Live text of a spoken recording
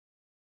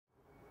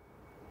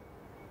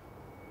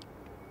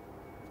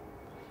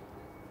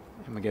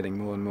And we're getting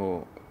more and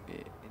more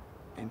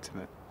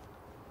intimate.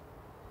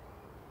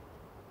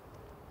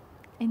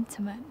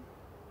 Intimate?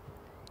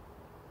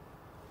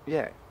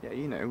 Yeah,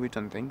 you know, we've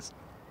done things.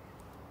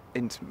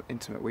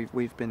 Intimate.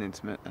 We've been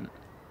intimate, and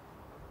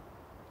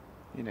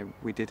you know,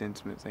 we did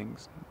intimate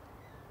things.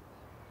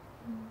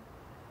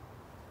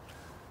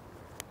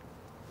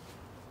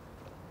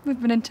 We've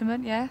been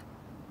intimate, yeah.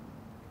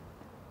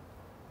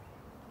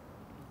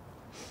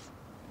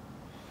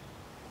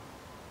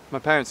 My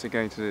parents are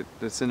going to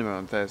the cinema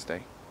on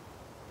Thursday.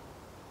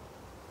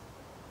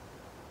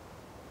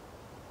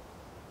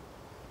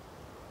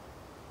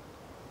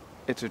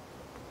 It's a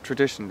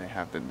tradition they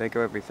have that they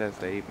go every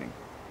Thursday evening.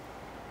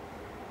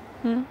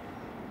 Hmm?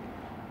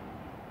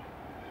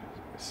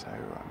 So,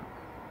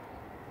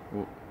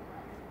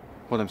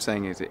 what I'm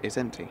saying is it's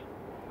empty.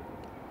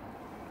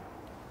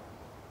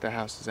 The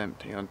house is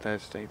empty on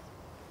Thursday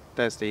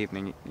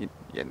evening. You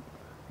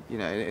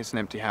know, it's an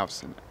empty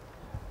house. And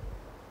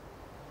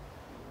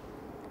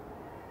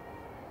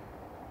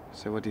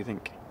so what do you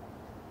think?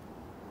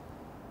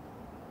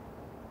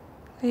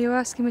 Are you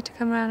asking me to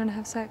come around and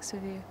have sex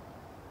with you?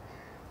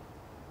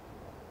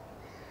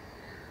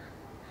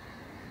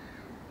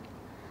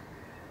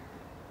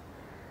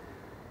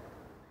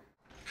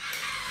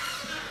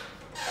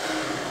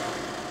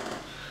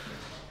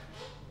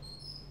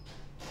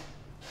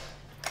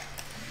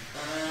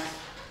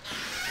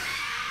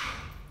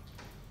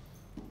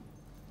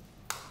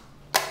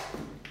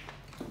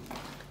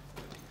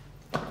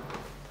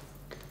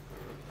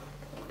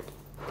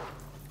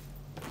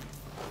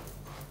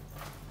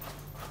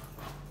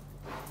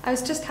 I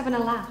was just having a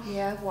laugh.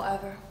 Yeah,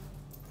 whatever.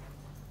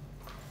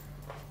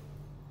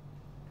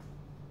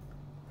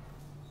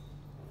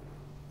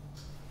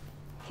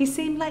 He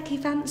seemed like he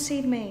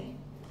fancied me.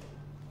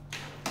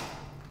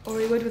 Or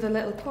he would with a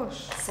little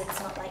push. Sid's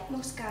not like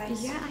most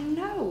guys. Yeah, I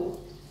know.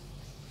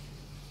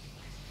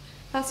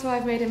 That's why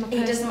I've made him a person.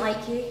 He doesn't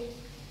like you?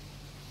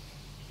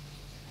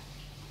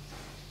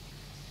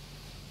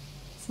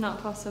 It's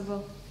not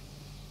possible.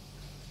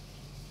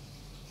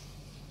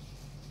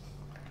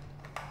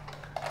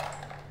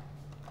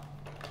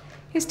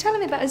 He was telling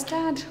me about his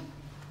dad.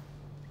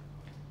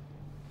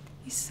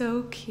 He's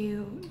so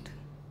cute.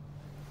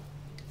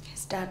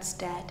 His dad's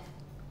dead.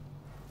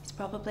 He's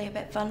probably a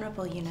bit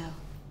vulnerable, you know.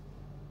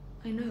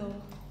 I know.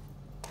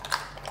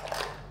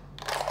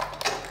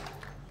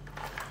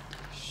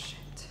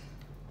 Shit.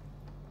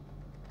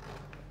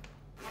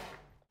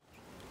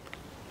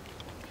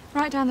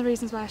 Write down the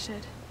reasons why I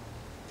should.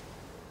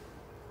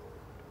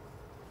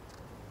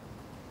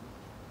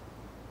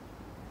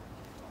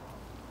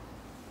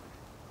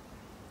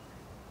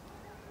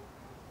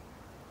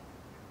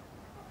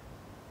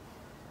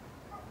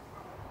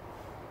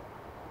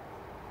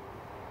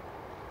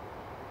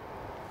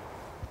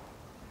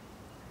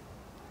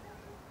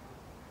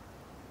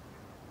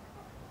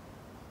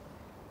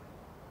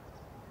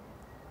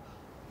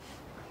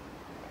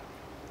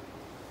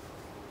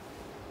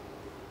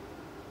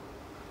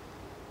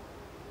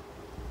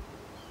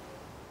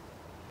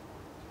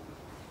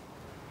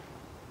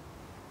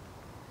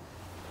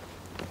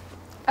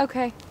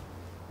 Okay.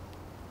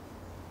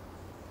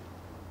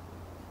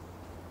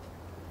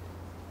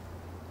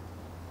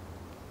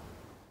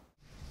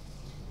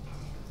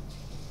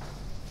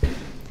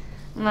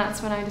 And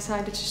that's when I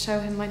decided to show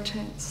him my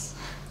tits.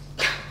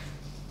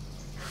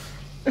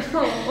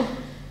 Oh.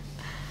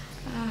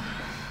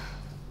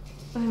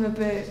 I'm a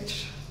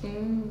bitch.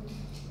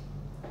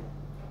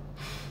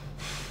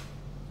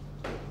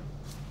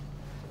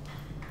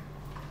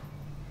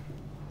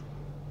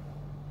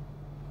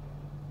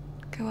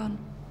 Go on.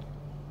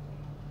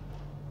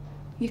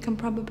 You can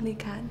probably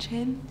catch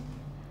him.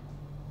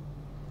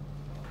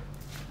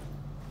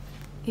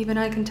 Even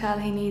I can tell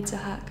he needs a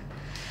hug.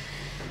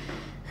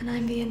 And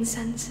I'm the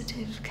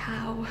insensitive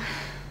cow.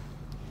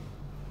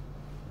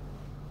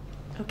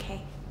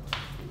 Okay.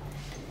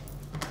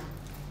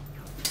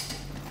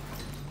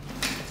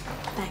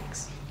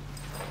 Thanks.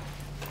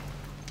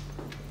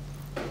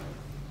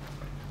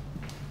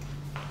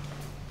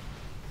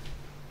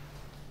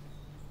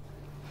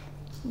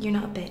 You're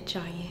not a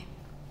bitch, are you?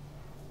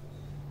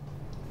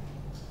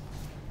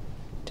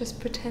 Just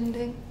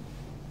pretending.